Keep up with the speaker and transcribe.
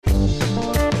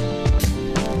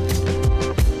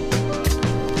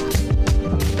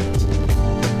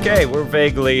Okay, we're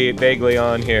vaguely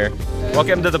on here.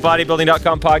 Welcome to the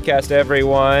bodybuilding.com podcast,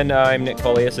 everyone. I'm Nick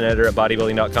Polius, an editor at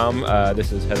bodybuilding.com.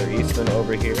 This is Heather Eastman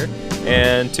over here.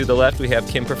 And to the left, we have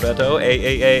Kim Perfetto,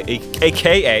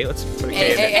 a.k.a. Let's put a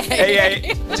K in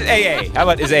there. Just AA. How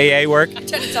about, is AA work? Trying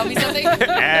to tell me something?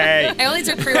 Hey. I only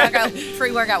took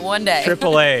pre-workout one day.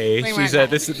 AAA. She's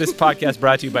this podcast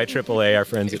brought to you by AAA, our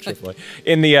friends at AAA.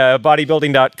 In the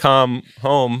bodybuilding.com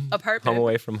home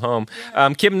away from home.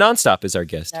 Kim Nonstop is our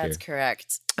guest here. That's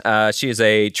correct. She is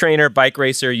a trainer, bike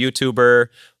racer, YouTuber,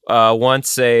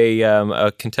 once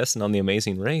a contestant on The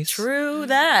Amazing Race. True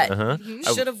that.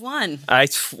 Should have won. I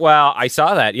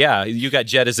saw that. Yeah, you got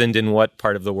jettisoned in what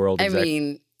part of the world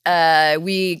exactly?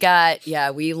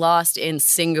 We lost in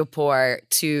Singapore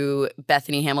to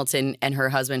Bethany Hamilton and her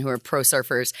husband, who are pro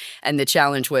surfers, and the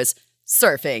challenge was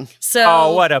surfing.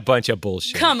 So, what a bunch of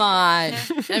bullshit. Come on.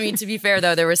 I mean, to be fair,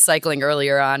 though, there was cycling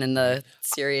earlier on in the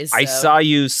series. I saw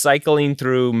you cycling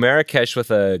through Marrakesh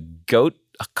with a goat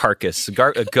carcass, a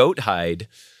goat hide.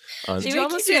 Did you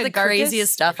almost do the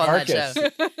craziest stuff on that show?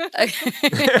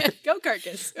 Go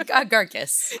carcass.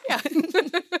 Carcass.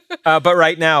 Yeah. But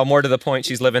right now, more to the point,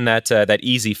 she's living that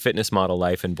easy fitness model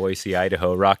life in Boise,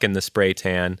 Idaho, rocking the spray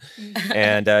tan.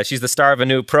 And she's the star of a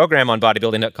new program on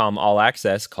bodybuilding.com All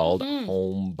Access called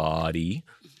Homebody.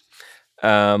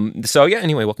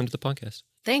 Anyway, welcome to the podcast.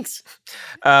 Thanks.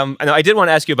 I did want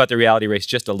to ask you about the reality race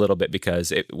just a little bit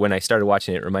because when I started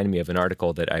watching it reminded me of an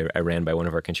article that I ran by one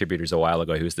of our contributors a while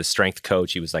ago. He was the strength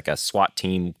coach. He was like a SWAT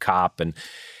team cop,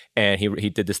 and he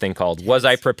did this thing called "Was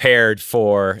I Prepared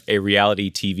for a Reality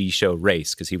TV Show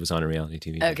Race?" because he was on a reality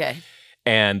TV show. Okay.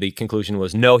 And the conclusion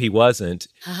was no, he wasn't.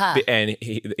 Uh-huh. And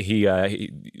he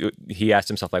asked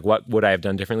himself, like, what would I have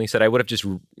done differently? He said, I would have just,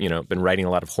 been riding a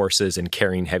lot of horses and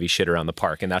carrying heavy shit around the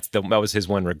park. And that was his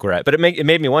one regret. But it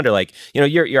made me wonder, like,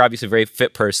 you're obviously a very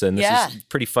fit person. This is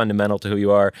pretty fundamental to who you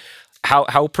are.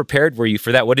 How prepared were you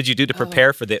for that? What did you do to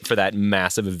prepare for that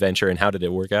massive adventure, and how did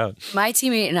it work out? My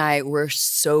teammate and I were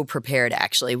so prepared,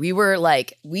 actually. We were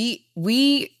like,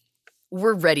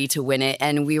 we're ready to win it,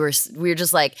 and we were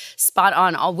just like spot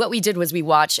on. What we did was we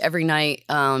watched every night.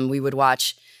 We would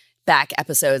watch back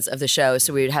episodes of the show,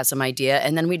 so we would have some idea,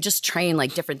 and then we'd just train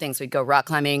like different things. We'd go rock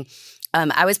climbing.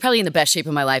 I was probably in the best shape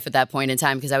of my life at that point in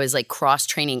time because I was like cross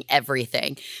training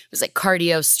everything. It was like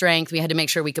cardio, strength. We had to make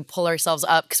sure we could pull ourselves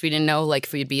up because we didn't know like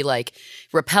if we'd be like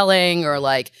rappelling or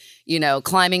like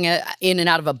climbing in and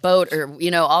out of a boat or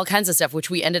all kinds of stuff, which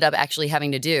we ended up actually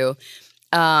having to do.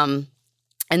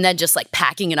 And then just like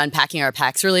packing and unpacking our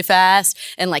packs really fast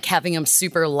and like having them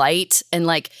super light and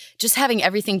like just having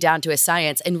everything down to a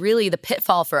science. And really the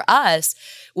pitfall for us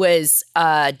was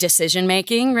decision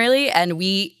making, really. And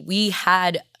we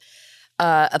had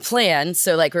a plan.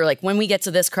 So like we're like, when we get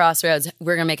to this crossroads,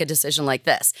 we're going to make a decision like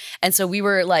this. And so we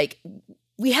were like,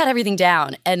 we had everything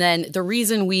down. And then the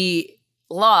reason we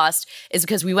lost is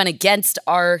because we went against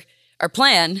our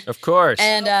plan. Of course.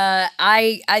 And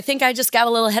I think I just got a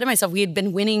little ahead of myself. We had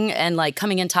been winning and like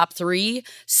coming in top 3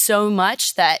 so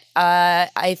much that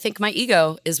I think my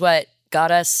ego is what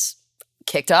got us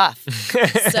kicked off.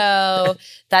 So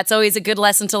that's always a good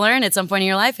lesson to learn at some point in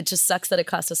your life. It just sucks that it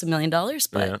cost us $1 million,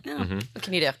 but what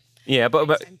can you do? Yeah, but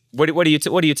what do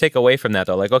you take away from that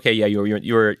though? Like, okay, yeah, you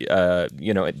were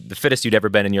the fittest you'd ever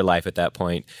been in your life at that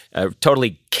point,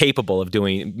 totally capable of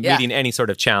meeting any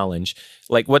sort of challenge.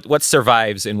 Like, what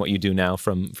survives in what you do now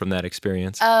from that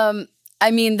experience? I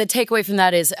mean, the takeaway from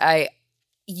that is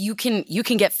you can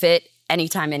get fit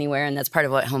anytime, anywhere, and that's part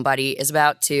of what Homebody is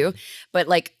about too. But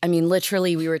like, I mean,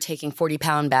 literally, we were taking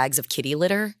 40-pound bags of kitty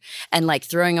litter and like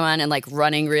throwing them on and like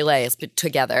running relays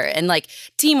together. And like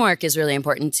teamwork is really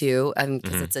important too,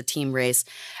 because it's a team race.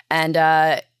 And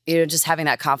just having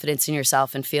that confidence in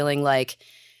yourself and feeling like,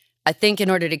 I think in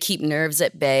order to keep nerves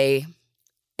at bay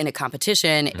in a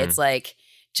competition, it's like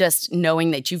just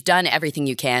knowing that you've done everything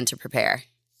you can to prepare.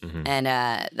 And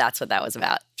that's what that was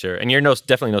about. Sure. And you're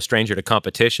definitely no stranger to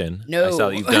competition. No. I saw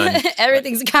that you've done.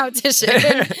 Everything's a competition.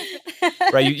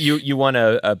 Right. You won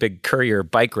a big courier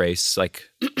bike race like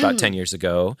about 10 years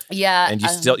ago. Yeah. And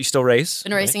you still race?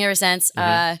 Been racing ever since.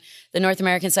 The North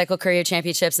American Cycle Courier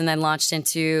Championships, and then launched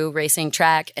into racing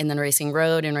track and then racing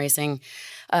road and racing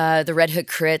the Red Hook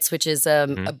Crits, which is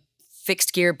a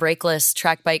fixed gear, brakeless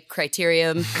track bike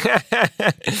criterium.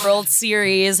 World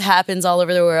Series happens all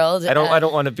over the world. I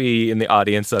don't want to be in the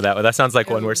audience of that. That sounds like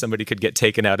one where somebody could get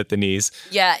taken out at the knees.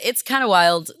 Yeah, it's kind of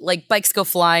wild. Like bikes go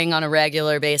flying on a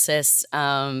regular basis.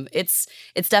 It's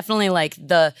definitely like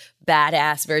the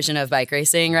badass version of bike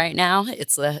racing right now.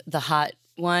 It's the hot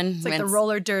one. It's like the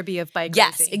roller derby of bike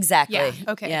Yes, racing. exactly. Yeah,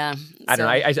 okay. Yeah. I don't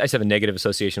know. I just have a negative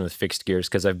association with fixed gears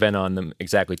because I've been on them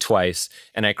exactly twice,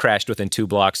 and I crashed within 2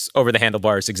 blocks over the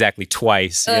handlebars exactly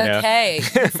twice. You know? Okay.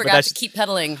 You forgot to keep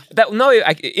pedaling.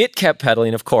 It kept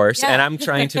pedaling, of course, Yeah. and I'm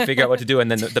trying to figure out what to do,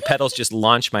 and then the pedals just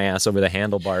launch my ass over the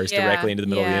handlebars Yeah, directly into the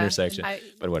middle of the yeah. intersection.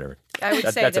 But whatever. I would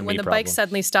say that's a that when me the problem. bike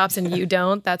suddenly stops and you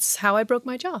don't, that's how I broke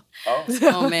my jaw.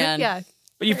 Oh, man. Yeah.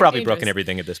 But you've Very probably dangerous. broken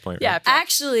everything at this point, right? Yeah.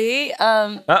 Actually,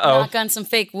 knock on some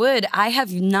fake wood, I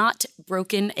have not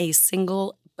broken a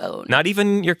single bone. Not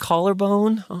even your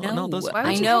collarbone? Oh, No, those Why would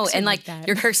I you know, curse and me like like that?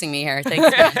 you're cursing me here.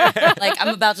 Thanks. Like I'm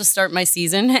about to start my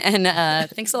season, and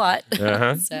thanks a lot.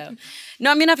 So,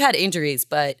 no, I mean I've had injuries,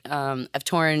 but I've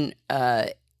torn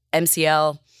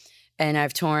MCL, and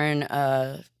I've torn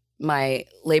my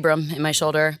labrum in my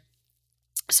shoulder.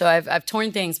 So I've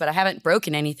torn things, but I haven't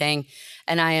broken anything,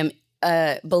 and I am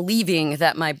believing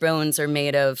that my bones are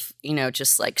made of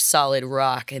just like solid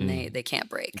rock, and they can't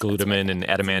break. Glutamine and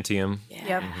adamantium.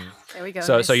 Yep. There we go.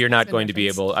 So Nice. you're not Good going to be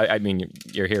reference. able. I mean,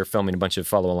 you're here filming a bunch of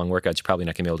follow-along workouts. You're probably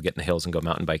not going to be able to get in the hills and go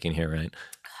mountain biking here, right?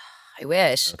 I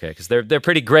wish. Okay, because they're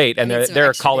pretty great, and need some there are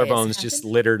extra days. collarbones just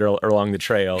littered along the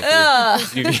trail.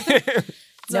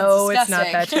 No, it's not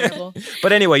disgusting. that terrible.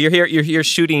 But anyway, you're here. You're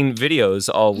shooting videos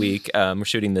all week. We're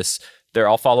shooting this. They're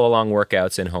all follow-along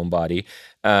workouts in Homebody.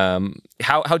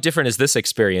 How different is this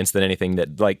experience than anything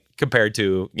that, like, compared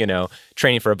to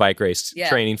training for a bike race,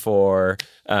 training for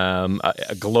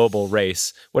a global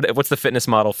race? What's the fitness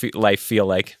model life feel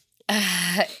like?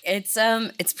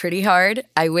 It's pretty hard.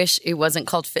 I wish it wasn't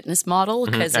called fitness model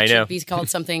because I it know. should be called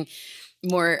something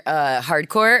more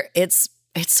hardcore. It's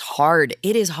hard.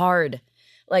 It is hard.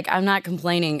 Like, I'm not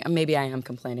complaining. Maybe I am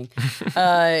complaining.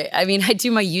 I mean, I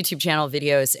do my YouTube channel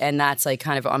videos, and that's like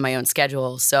kind of on my own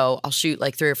schedule. So I'll shoot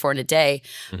like 3 or 4 in a day,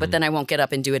 but then I won't get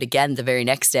up and do it again the very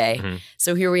next day.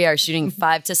 So here we are shooting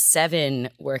 5 to 7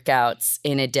 workouts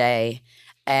in a day,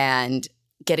 and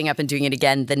getting up and doing it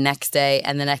again the next day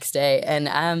and the next day. And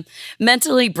I'm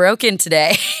mentally broken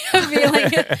today. I'm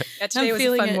feeling it. Yeah, today was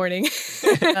a fun morning.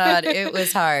 God, it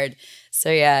was hard. So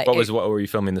yeah. What were you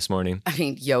filming this morning? I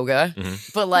mean, yoga,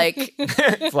 but like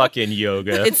Fucking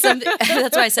yoga. it's something.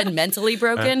 That's why I said mentally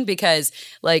broken, because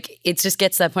like it just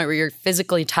gets to that point where you're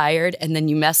physically tired, and then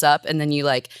you mess up, and then you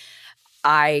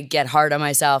I get hard on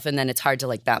myself, and then it's hard to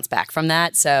like bounce back from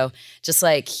that. So just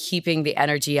like keeping the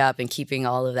energy up and keeping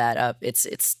all of that up,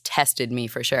 it's tested me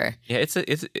for sure. Yeah, it's.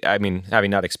 I mean, having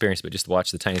not experienced, but just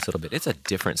watch the tiniest little bit, it's a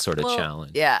different sort of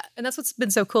challenge. Yeah. And that's what's been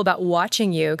so cool about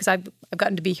watching you, because I've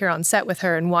gotten to be here on set with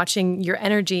her and watching your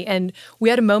energy. And we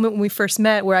had a moment when we first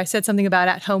met where I said something about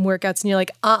at-home workouts, and you're like,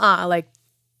 like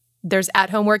there's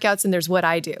at-home workouts and there's what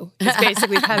I do. It's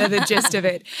basically kind of the gist of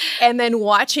it. And then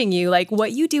watching you, like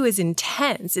what you do is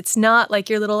intense. It's not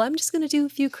like your little, I'm just going to do a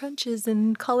few crunches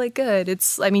and call it good.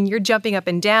 It's, I mean, you're jumping up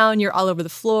and down, you're all over the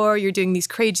floor, you're doing these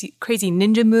crazy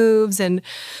ninja moves. And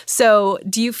so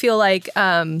do you feel like,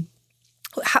 I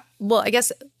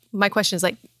guess my question is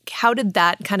like, how did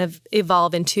that kind of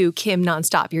evolve into Kim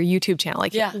Nonstop, your YouTube channel?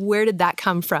 Like, where did that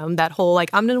come from? That whole, like,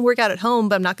 I'm going to work out at home,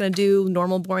 but I'm not going to do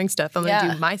normal, boring stuff. I'm going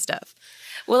to do my stuff.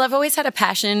 Well, I've always had a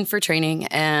passion for training,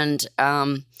 and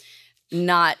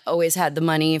not always had the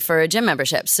money for a gym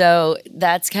membership. So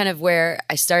that's kind of where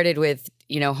I started with,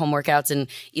 home workouts, and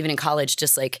even in college,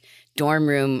 just like dorm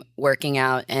room working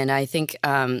out. And I think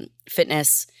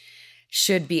fitness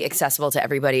should be accessible to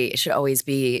everybody. It should always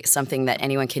be something that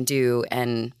anyone can do.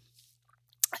 And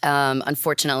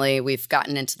unfortunately, we've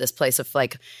gotten into this place of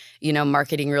like,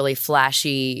 marketing really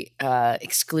flashy,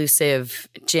 exclusive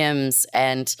gyms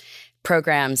and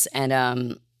programs.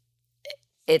 And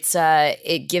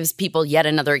it gives people yet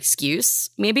another excuse,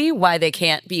 maybe, why they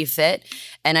can't be fit.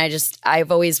 And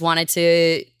I've always wanted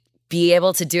to be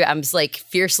able to do it. I'm just like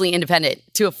fiercely independent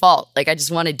to a fault. Like I just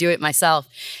want to do it myself.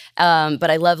 But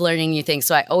I love learning new things.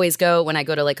 So I always go, when I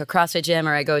go to like a CrossFit gym,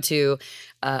 or I go to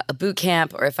a boot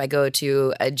camp, or if I go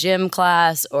to a gym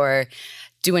class or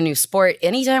do a new sport,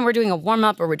 anytime we're doing a warm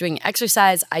up or we're doing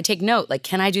exercise, I take note, like,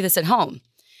 can I do this at home?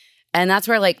 And that's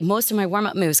where like most of my warm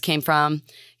up moves came from,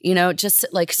 just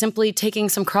like simply taking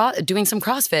doing some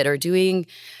CrossFit, or doing,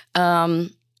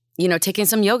 taking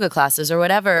some yoga classes or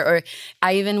whatever. Or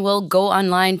I even will go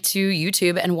online to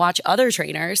YouTube and watch other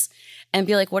trainers and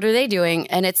be like, what are they doing?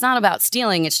 And it's not about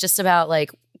stealing. It's just about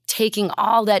like taking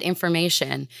all that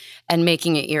information and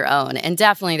making it your own. And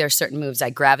definitely there's certain moves I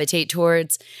gravitate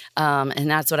towards. And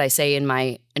that's what I say in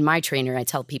my trainer. I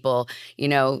tell people,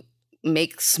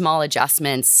 make small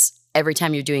adjustments every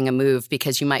time you're doing a move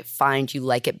because you might find you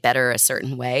like it better a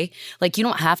certain way. Like you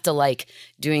don't have to like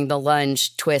doing the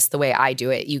lunge twist the way I do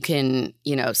it. You can,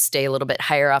 stay a little bit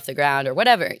higher off the ground or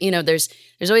whatever. There's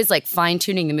always like fine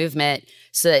tuning the movement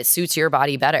so that it suits your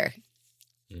body better.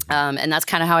 And that's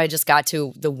kind of how I just got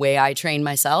to the way I train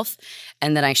myself.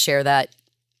 And then I share that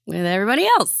with everybody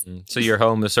else. So your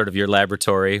home is sort of your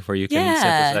laboratory where you can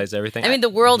synthesize everything. I mean, the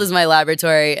world is my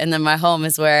laboratory, and then my home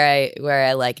is where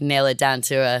I like nail it down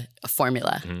to a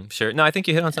formula. Sure. No, I think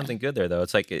you hit on something good there, though.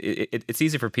 It's like it's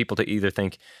easy for people to either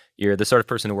think you're the sort of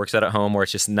person who works out at home, or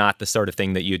it's just not the sort of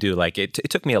thing that you do. Like it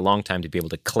took me a long time to be able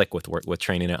to click with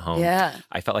training at home. Yeah.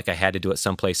 I felt like I had to do it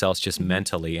someplace else just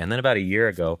mentally, and then about a year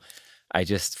ago, I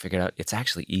just figured out it's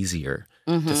actually easier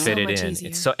to fit it in. Easier.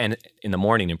 It's and in the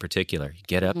morning in particular, you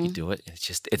get up, you do it, and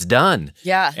it's done.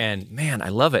 Yeah. And man, I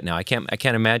love it now. I can't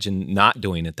imagine not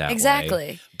doing it that way.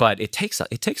 Exactly. But it takes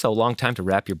a long time to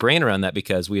wrap your brain around that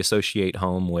because we associate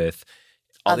home with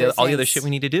all the other shit we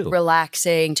need to do.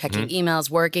 Relaxing, checking emails,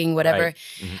 working, whatever. Right.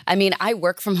 I mean, I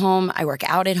work from home. I work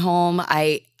out at home.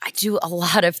 I do a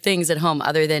lot of things at home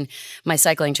other than my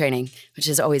cycling training, which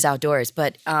is always outdoors.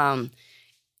 But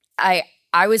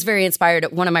I was very inspired.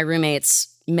 One of my roommates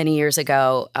many years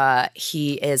ago,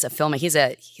 he is a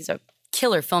filmmaker. He's a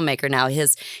killer filmmaker now.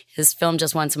 His film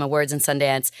just won some awards in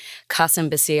Sundance, Qasim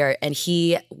Basir, and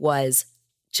he was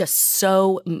just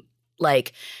so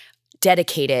like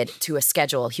dedicated to a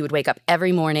schedule. He would wake up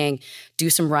every morning, do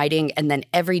some writing, and then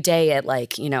every day at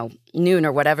like, noon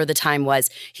or whatever the time was,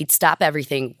 he'd stop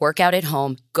everything, work out at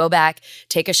home, go back,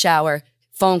 take a shower,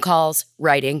 phone calls,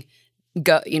 writing,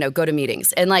 go to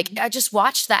meetings. And like, I just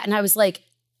watched that and I was like,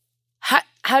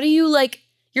 how do you like,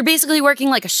 you're basically working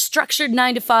like a structured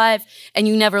 9 to 5 and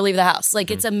you never leave the house.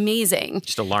 Like it's amazing.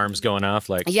 Just alarms going off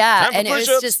like, yeah. And it was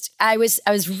just, I was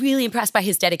really impressed by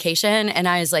his dedication. And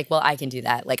I was like, well, I can do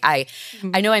that. Like I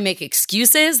know I make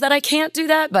excuses that I can't do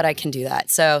that, but I can do that.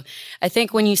 So I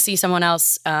think when you see someone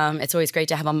else, it's always great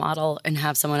to have a model and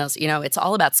have someone else, it's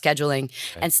all about scheduling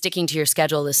and sticking to your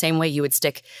schedule the same way you would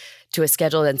stick to a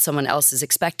schedule that someone else is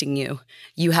expecting you.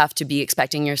 You have to be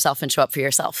expecting yourself and show up for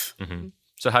yourself. Mm-hmm.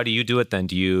 So how do you do it then?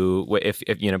 Do you, if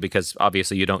because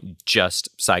obviously you don't just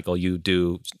cycle, you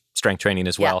do strength training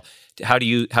as well. Yeah. How do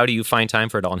you find time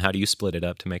for it all, and how do you split it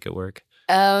up to make it work?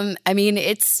 I mean,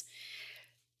 it's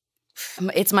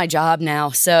my job now.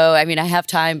 So, I mean, I have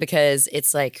time because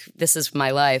it's like, this is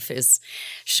my life, is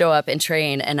show up and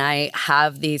train. And I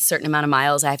have the certain amount of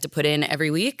miles I have to put in every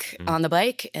week on the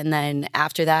bike. And then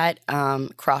after that,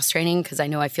 cross training, because I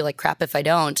know I feel like crap if I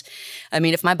don't. I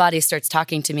mean, if my body starts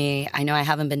talking to me, I know I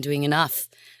haven't been doing enough,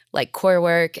 like core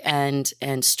work and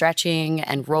stretching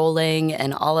and rolling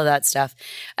and all of that stuff.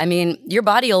 I mean, your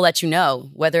body will let you know,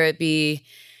 whether it be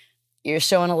you're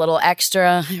showing a little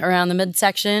extra around the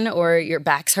midsection or your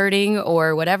back's hurting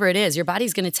or whatever it is. Your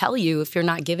body's going to tell you if you're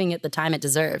not giving it the time it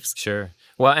deserves. Sure.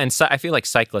 Well, and I feel like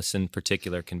cyclists in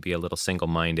particular can be a little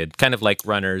single-minded, kind of like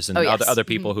runners and other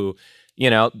people who,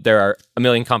 there are a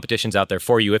million competitions out there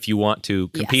for you if you want to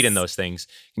compete in those things.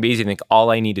 It can be easy to think, all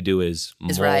I need to do is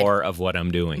more of what I'm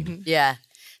doing. Mm-hmm. Yeah.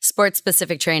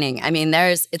 Sports-specific training. I mean,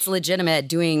 it's legitimate.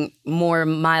 Doing more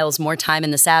miles, more time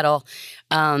in the saddle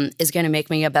is going to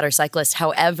make me a better cyclist.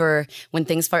 However, when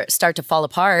things start to fall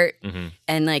apart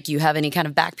and like you have any kind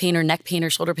of back pain or neck pain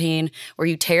or shoulder pain, or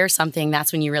you tear something,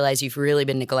 that's when you realize you've really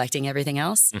been neglecting everything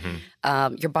else.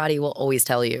 Your body will always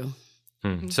tell you.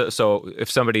 So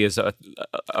if somebody is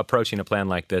approaching a plan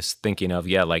like this, thinking of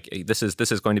like this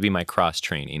is going to be my cross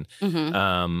training,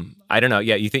 I don't know.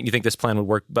 Yeah, you think this plan would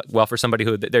work well for somebody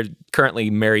who they're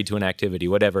currently married to an activity,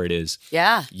 whatever it is.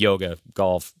 Yeah, yoga,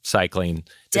 golf, cycling.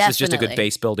 This is just a good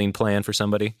base building plan for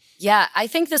somebody. Yeah, I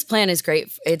think this plan is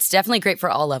great. It's definitely great for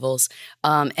all levels,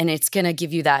 and it's going to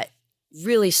give you that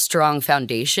really strong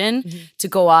foundation to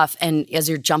go off and as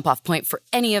your jump off point for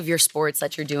any of your sports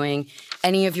that you're doing,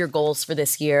 any of your goals for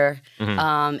this year.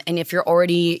 And if you're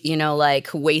already, like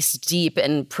waist deep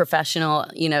in professional,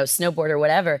 snowboard or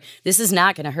whatever, this is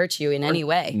not going to hurt you in any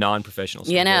way. Non-professional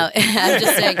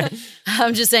snowboard.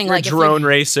 I'm just saying you're like a drone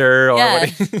racer or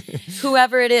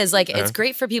whoever it is, like it's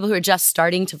great for people who are just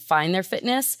starting to find their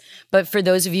fitness. But for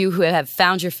those of you who have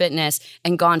found your fitness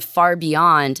and gone far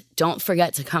beyond, don't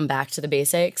forget to come back to the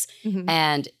basics.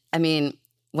 And I mean,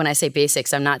 when I say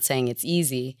basics, I'm not saying it's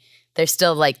easy. There's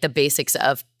still like the basics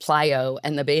of plyo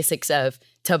and the basics of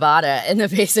Tabata and the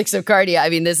basics of cardio. I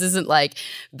mean, this isn't like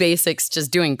basics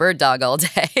just doing bird dog all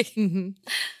day.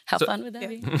 How fun would that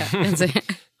be?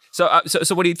 So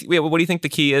what do you think the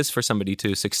key is for somebody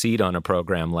to succeed on a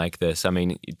program like this? I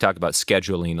mean, you talk about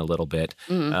scheduling a little bit,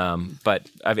 but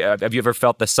have you ever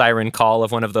felt the siren call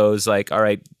of one of those, like, all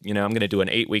right, I'm going to do an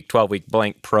 8-week, 12-week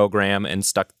blank program and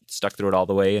stuck through it all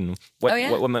the way? And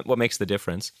what makes the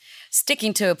difference?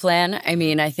 Sticking to a plan. I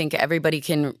mean, I think everybody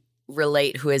can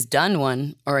relate who has done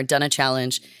one or done a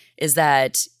challenge, is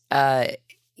that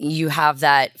you have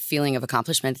that feeling of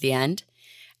accomplishment at the end.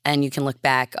 And you can look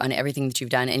back on everything that you've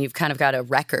done, and you've kind of got a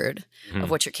record of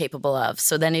what you're capable of.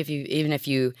 So then even if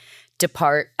you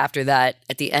depart after that,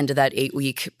 at the end of that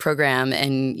 8-week program,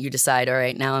 and you decide, all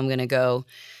right, now I'm going to go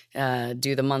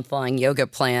do the month-long yoga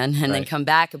plan and then come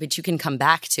back, but you can come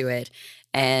back to it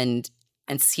and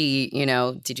see,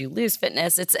 did you lose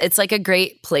fitness? It's like a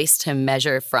great place to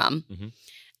measure from.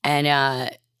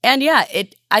 And yeah,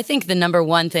 I think the number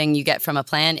one thing you get from a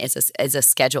plan is a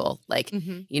schedule, like,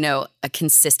 a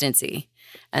consistency.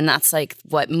 And that's like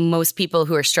what most people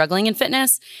who are struggling in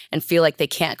fitness and feel like they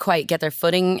can't quite get their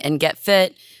footing and get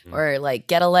fit or like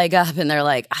get a leg up, and they're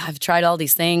like, I've tried all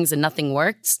these things and nothing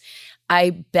works. I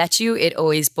bet you it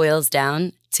always boils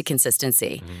down to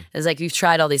consistency. It's like, you've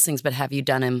tried all these things, but have you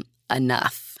done them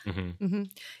enough?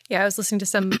 Yeah, I was listening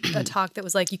to a talk that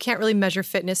was like, you can't really measure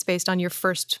fitness based on your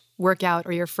first workout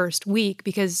or your first week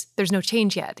because there's no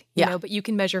change yet. You know, but you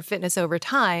can measure fitness over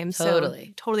time. Totally.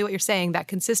 So totally what you're saying, that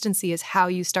consistency is how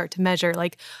you start to measure,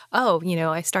 like, oh,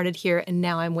 I started here and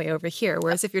now I'm way over here.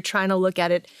 Whereas if you're trying to look at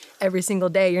it every single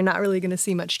day, you're not really going to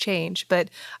see much change. But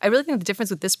I really think the difference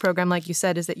with this program, like you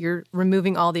said, is that you're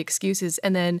removing all the excuses,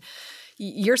 and then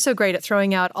you're so great at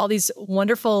throwing out all these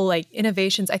wonderful like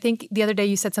innovations. I think the other day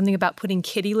you said something about putting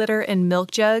kitty litter in milk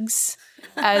jugs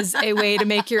as a way to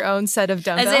make your own set of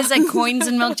dumbbells. As like coins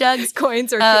in milk jugs?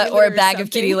 Coins or a bag of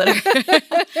kitty litter.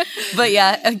 But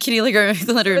yeah, a kitty litter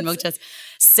in milk jugs.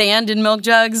 Sand in milk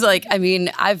jugs. Like, I mean,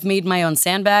 I've made my own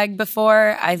sandbag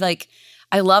before.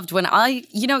 I loved when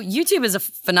YouTube is a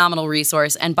phenomenal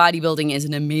resource, and bodybuilding is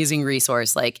an amazing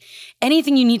resource. Like,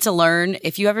 anything you need to learn,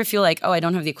 if you ever feel like, oh, I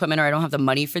don't have the equipment or I don't have the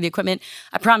money for the equipment,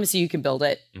 I promise you can build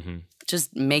it.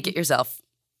 Just make it yourself.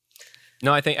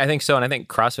 No, I think so, and I think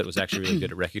CrossFit was actually really good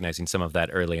at recognizing some of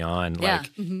that early on. Like,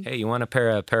 hey, you want a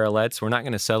pair of parallettes? We're not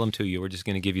going to sell them to you. We're just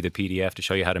going to give you the PDF to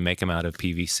show you how to make them out of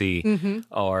PVC.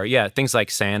 Or things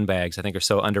like sandbags, I think, are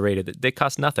so underrated that they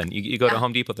cost nothing. You go to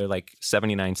Home Depot, they're like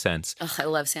 79 cents. Ugh, I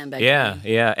love sandbags.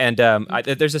 Yeah, and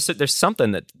there's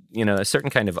something that a certain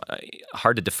kind of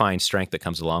hard to define strength that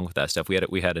comes along with that stuff.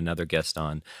 We had another guest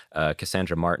on,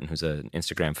 Cassandra Martin, who's an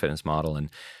Instagram fitness model,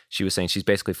 and she was saying she's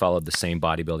basically followed the same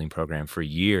bodybuilding program for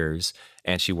years,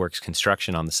 and she works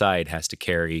construction on the side, has to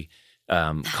carry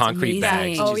concrete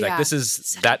bags. And she's like, this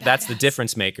is that's the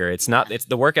difference maker. It's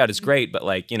the workout is great, but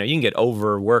like, you can get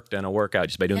overworked on a workout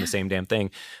just by doing the same damn thing.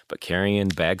 But carrying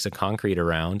bags of concrete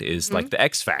around is like the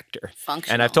X factor.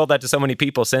 Functional. And I've told that to so many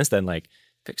people since then, like,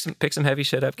 pick some heavy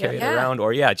shit up, carry it around,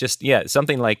 or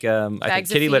something like I think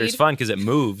kitty litter's fun because it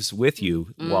moves with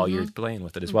you while you're playing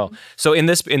with it as well. So in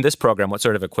this program, what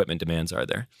sort of equipment demands are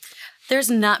there? There's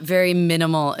not very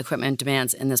minimal equipment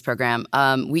demands in this program.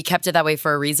 We kept it that way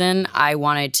for a reason. I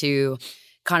wanted to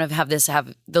kind of have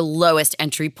the lowest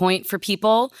entry point for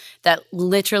people, that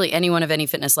literally anyone of any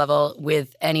fitness level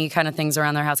with any kind of things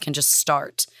around their house can just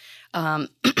start.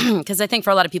 Because I think for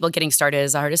a lot of people, getting started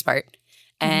is the hardest part.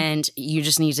 And you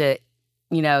just need to,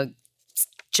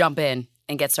 jump in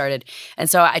and get started. And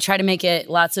so I try to make it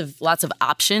lots of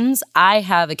options. I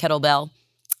have a kettlebell,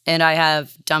 and I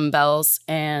have dumbbells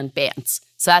and bands.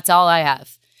 So that's all I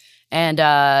have. And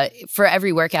for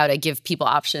every workout, I give people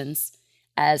options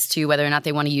as to whether or not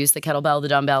they want to use the kettlebell, the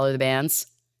dumbbell, or the bands.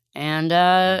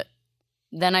 And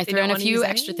then I throw in a few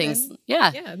extra things.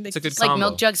 Yeah, it's a good combo. Like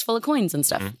milk jugs full of coins and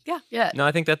stuff. Yeah. No,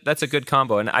 I think that's a good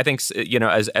combo, and I think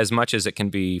as much as it can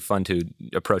be fun to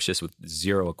approach this with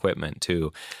zero equipment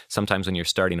too, sometimes when you're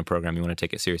starting a program, you want to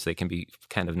take it seriously. It can be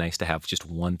kind of nice to have just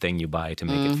one thing you buy to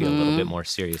make it feel a little bit more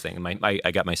serious. Thing.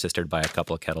 I got my sister to buy a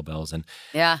couple of kettlebells, and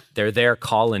they're there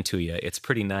calling to you. It's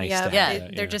pretty nice.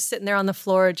 They're just sitting there on the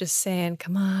floor, just saying,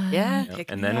 "Come on."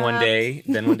 And then one day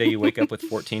you wake up with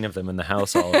 14 of them in the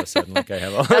house all of a sudden. Like,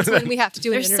 that's when we have to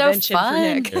do an intervention for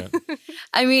Nick.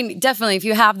 I mean, definitely, if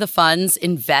you have the funds,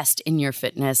 invest in your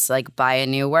fitness. Like, buy a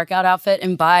new workout outfit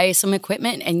and buy some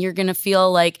equipment, and you're going to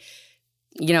feel like,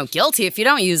 guilty if you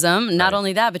don't use them. Not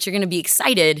only that, but you're going to be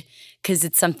excited because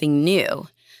it's something new.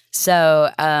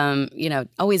 So,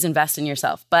 always invest in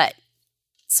yourself. But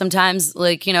sometimes,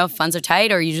 funds are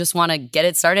tight, or you just want to get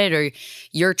it started, or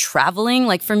you're traveling.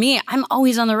 Like, for me, I'm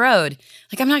always on the road.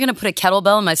 Like, I'm not going to put a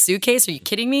kettlebell in my suitcase. Are you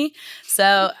kidding me?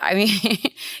 So, I mean,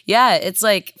 yeah, it's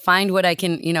like find what I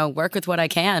can, work with what I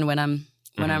can when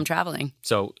I'm traveling.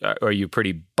 So are you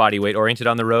pretty body weight oriented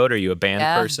on the road? Are you a band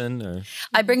person? Or?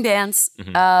 I bring bands.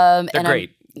 They're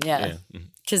great. Yeah.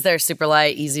 Because they're super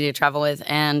light, easy to travel with,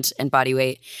 and body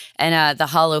weight. And the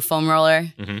hollow foam roller,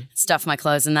 stuff my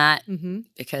clothes in that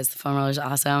because the foam roller is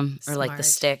awesome. Or like the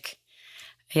stick.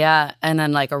 Yeah. And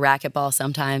then like a racquetball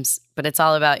sometimes. But it's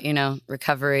all about,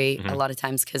 recovery a lot of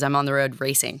times because I'm on the road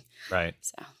racing. Right.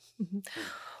 So.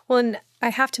 Well, and I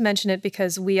have to mention it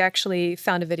because we actually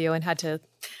found a video and had to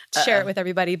share it with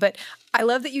everybody. But I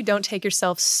love that you don't take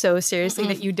yourself so seriously,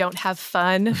 that you don't have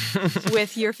fun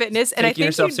with your fitness. And Taking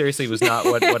yourself seriously was not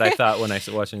what I thought when I was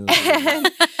watching this video.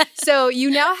 So you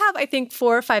now have, I think,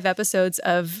 4 or 5 episodes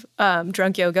of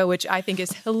Drunk Yoga, which I think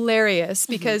is hilarious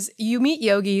because you meet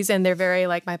yogis and they're very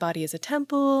like, my body is a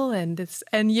temple, and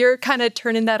you're kind of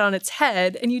turning that on its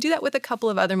head, and you do that with a couple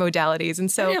of other modalities.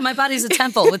 And so, my body's a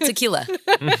temple with tequila.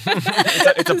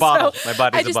 It's a bottle. My body's a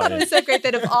bottle. I just thought it was so great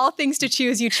that of all things to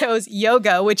choose, you chose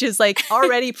yoga, which is like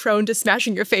already prone to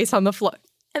smashing your face on the floor.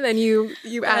 And then you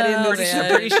add in this. I'm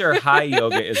pretty sure high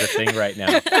yoga is a thing right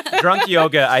now. Drunk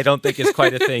yoga, I don't think is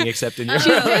quite a thing except in Europe.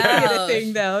 A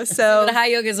thing though. So but high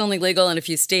yoga is only legal in a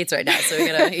few states right now, so we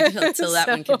gotta wait until that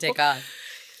one can take off.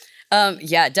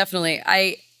 Yeah, definitely.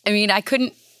 I mean, I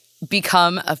couldn't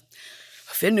become a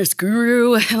fitness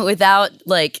guru without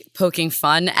like poking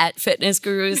fun at fitness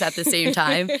gurus at the same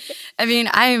time. I mean,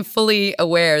 I am fully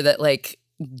aware that like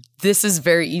this is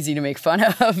very easy to make fun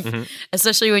of,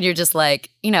 especially when you're just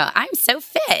like, I'm so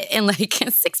fit and like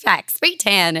 6-pack, straight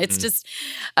tan. It's just,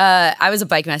 I was a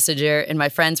bike messenger and my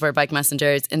friends were bike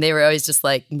messengers and they were always just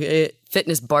like,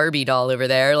 fitness Barbie doll over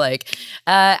there. Like,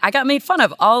 I got made fun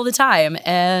of all the time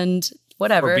and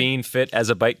whatever. For being fit as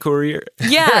a bike courier.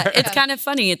 Yeah, it's kind of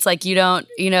funny. It's like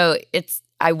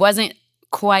I wasn't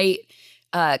quite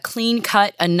clean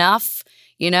cut enough,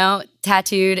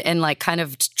 tattooed and like kind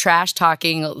of trash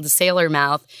talking the sailor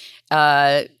mouth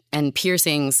and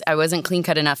piercings. I wasn't clean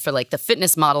cut enough for like the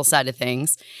fitness model side of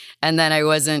things. And then I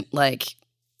wasn't like,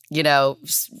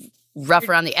 rough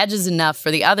around the edges enough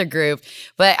for the other group.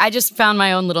 But I just found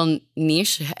my own little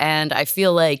niche. And I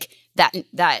feel like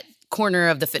that corner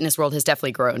of the fitness world has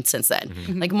definitely grown since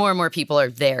then. Like more and more people are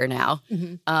there now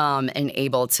and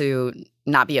able to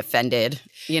not be offended,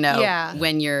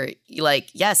 when you're like,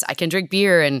 yes, I can drink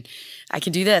beer and I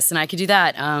can do this and I can do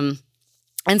that.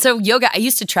 And so yoga, I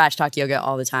used to trash talk yoga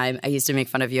all the time. I used to make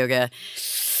fun of yoga.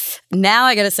 Now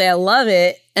I got to say I love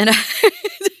it. And I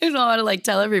don't know how to like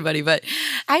tell everybody, but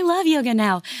I love yoga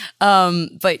now.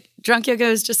 But drunk yoga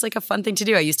is just like a fun thing to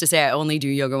do. I used to say I only do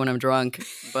yoga when I'm drunk,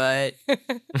 but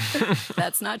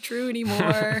that's not true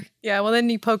anymore. Yeah, well then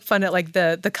you poke fun at like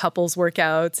the couples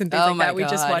workouts and things like that. We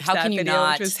just watched that video,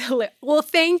 which was hilarious. Well,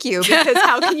 thank you, because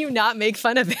how can you not make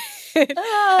fun of it?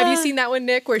 Have you seen that one,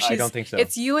 Nick? Where I don't think so.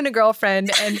 It's you and a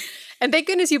girlfriend and thank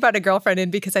goodness you brought a girlfriend in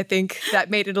because I think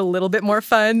that made it a little bit more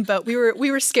fun. But we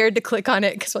were scared to click on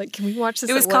it because like, can we watch this?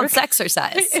 It was called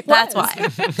Sexercise. That's why.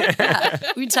 Yeah,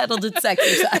 we titled it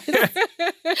Sexercise.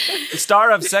 The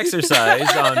star of Sexercise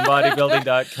on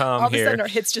bodybuilding.com All of a here. sudden our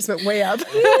hits just went way up.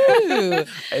 Ooh.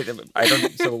 I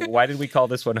don't. So why did we call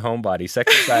this one Homebody?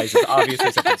 Sexercise is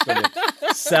obviously something that's going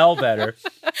to sell better.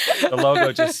 The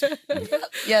logo just.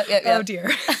 Yep. Oh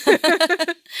dear.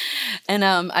 And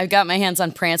I got my hands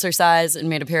on Prancercise and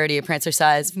made a parody of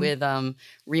Prancercise with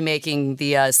remaking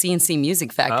the CNC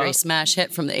Music Factory smash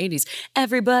hit from the 80s.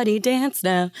 Everybody dance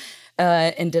now.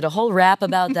 And did a whole rap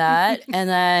about that. And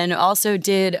then also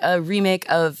did a remake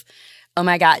of Oh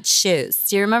My God, Shoes.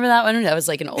 Do you remember that one? That was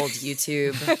like an old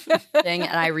YouTube thing.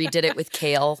 And I redid it with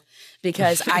kale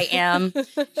because I am...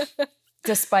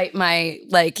 Despite my,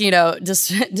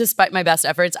 despite my best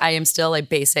efforts, I am still a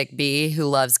basic bee who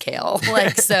loves kale.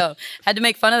 So had to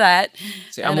make fun of that.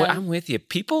 See, I'm with you.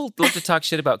 People love to talk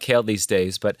shit about kale these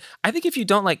days, but I think if you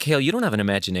don't like kale, you don't have an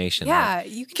imagination. Yeah,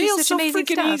 you can do Kale's such so amazing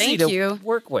freaking stuff. easy Thank to you.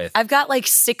 work with. I've got like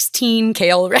 16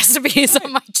 kale recipes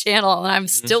on my channel, and I'm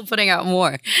still putting out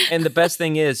more. And the best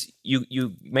thing is,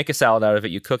 you make a salad out of it,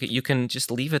 you cook it, you can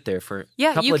just leave it there for a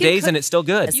couple you of can days cook- and it's still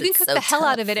good. You can It's cook so the hell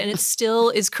out tough. of it and it still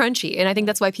is crunchy. And I think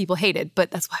that's why people hate it, but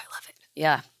that's why I love it.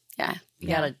 Yeah. You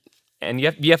gotta And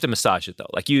you have to massage it though.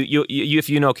 Like you if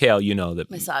you know kale, you know that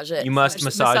massage it. you must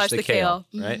massage the kale,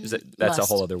 kale. right? That's a Must.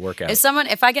 whole other workout.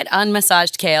 If I get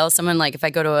unmassaged kale, someone like if I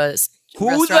go to a Who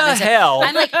restaurant the and say, hell?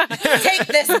 I'm like, take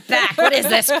this back. What is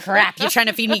this crap? You trying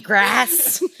to feed me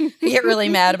grass? You get really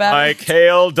mad about My it.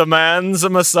 kale demands a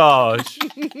massage.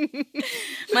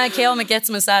 My kale gets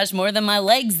massaged more than my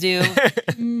legs do.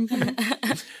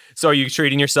 So are you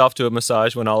treating yourself to a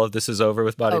massage when all of this is over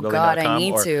with bodybuilding.com? Oh God, I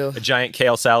need or to. A giant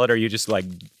kale salad, or are you just like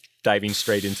diving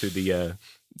straight into the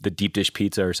deep dish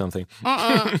pizza or something?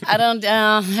 I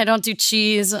don't do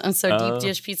cheese, and so deep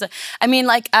dish pizza. I mean,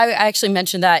 like I actually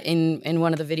mentioned that in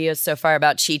one of the videos so far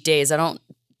about cheat days. I don't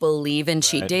believe in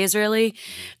cheat days really,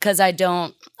 because I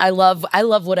love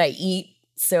what I eat.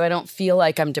 So I don't feel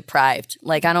like I'm deprived.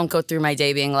 Like I don't go through my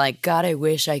day being like, God, I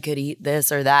wish I could eat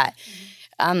this or that.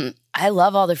 I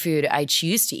love all the food I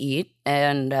choose to eat.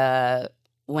 And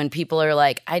when people are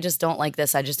like, I just don't like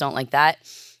this, I just don't like that,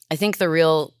 I think the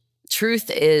real truth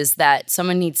is that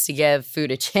someone needs to give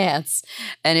food a chance.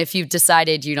 And if you've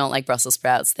decided you don't like Brussels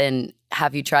sprouts, then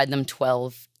have you tried them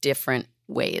 12 different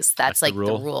ways? That's like the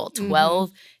rule.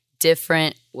 12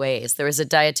 different ways. There was a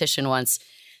dietitian once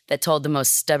that told the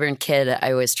most stubborn kid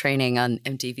I was training on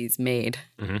MTV's Made.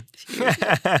 The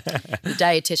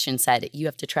dietitian said, you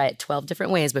have to try it 12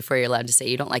 different ways before you're allowed to say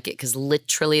you don't like it, because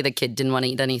literally the kid didn't want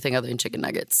to eat anything other than chicken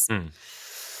nuggets.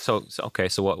 So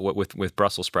what with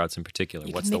Brussels sprouts in particular?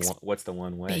 What's the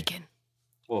one way? Bacon.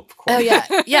 Well, of course. Oh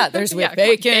yeah. There's with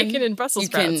bacon. Bacon and Brussels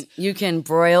sprouts. You can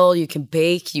broil, you can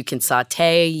bake, you can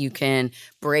saute, you can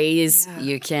braise,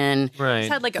 you can. Right. I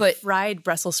had like a fried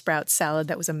Brussels sprout salad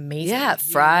that was amazing. Yeah,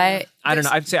 fry. I don't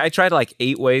know. I'd say I tried like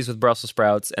 8 ways with Brussels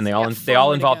sprouts, and they all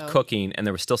involved cooking, and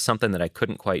there was still something that I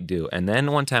couldn't quite do. And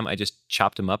then one time I just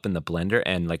chopped them up in the blender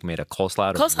and like made a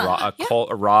coleslaw,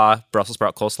 a raw Brussels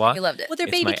sprout coleslaw. You loved it. Well, they're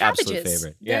It's baby my cabbages. absolute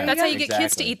favorite. Yeah, That's how you get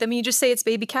kids to eat them. You just say it's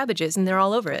baby cabbages, and they're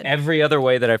all over it. Every other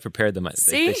way that I prepared them,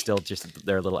 See? they still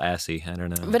they're a little assy. I don't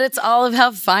know. But it's all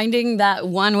about finding that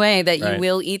one way that you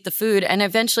will eat the food. And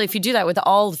eventually, if you do that with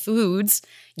all the foods,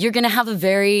 you're going to have a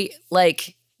very,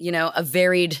 a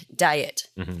varied diet.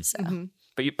 So.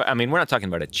 But I mean, we're not talking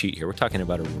about a cheat here. We're talking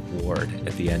about a reward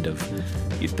at the end of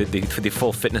the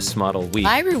full fitness model week.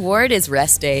 My reward is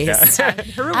rest days. Her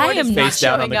reward is face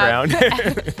down on the ground.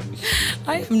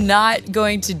 I am not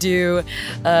going to do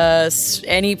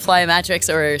any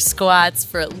plyometrics or squats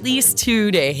for at least 2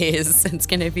 days. It's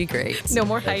going to be great. No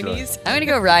more high knees. I'm going to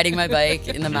go riding my bike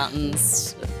in the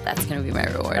mountains. That's going to be my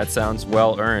reward. That sounds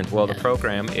well earned. Well, the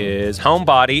program is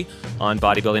Homebody on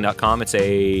bodybuilding.com. It's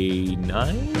a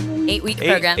 8-week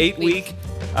program. 8-week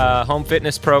home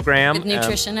fitness program. With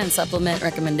nutrition and supplement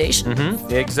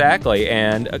recommendations. Exactly.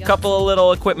 And a couple of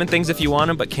little equipment things if you want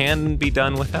them, but can be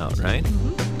done without, right?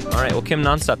 All right. Well, Kim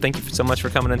Nonstop, thank you so much for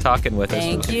coming and talking with us.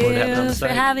 Thank you for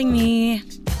having me.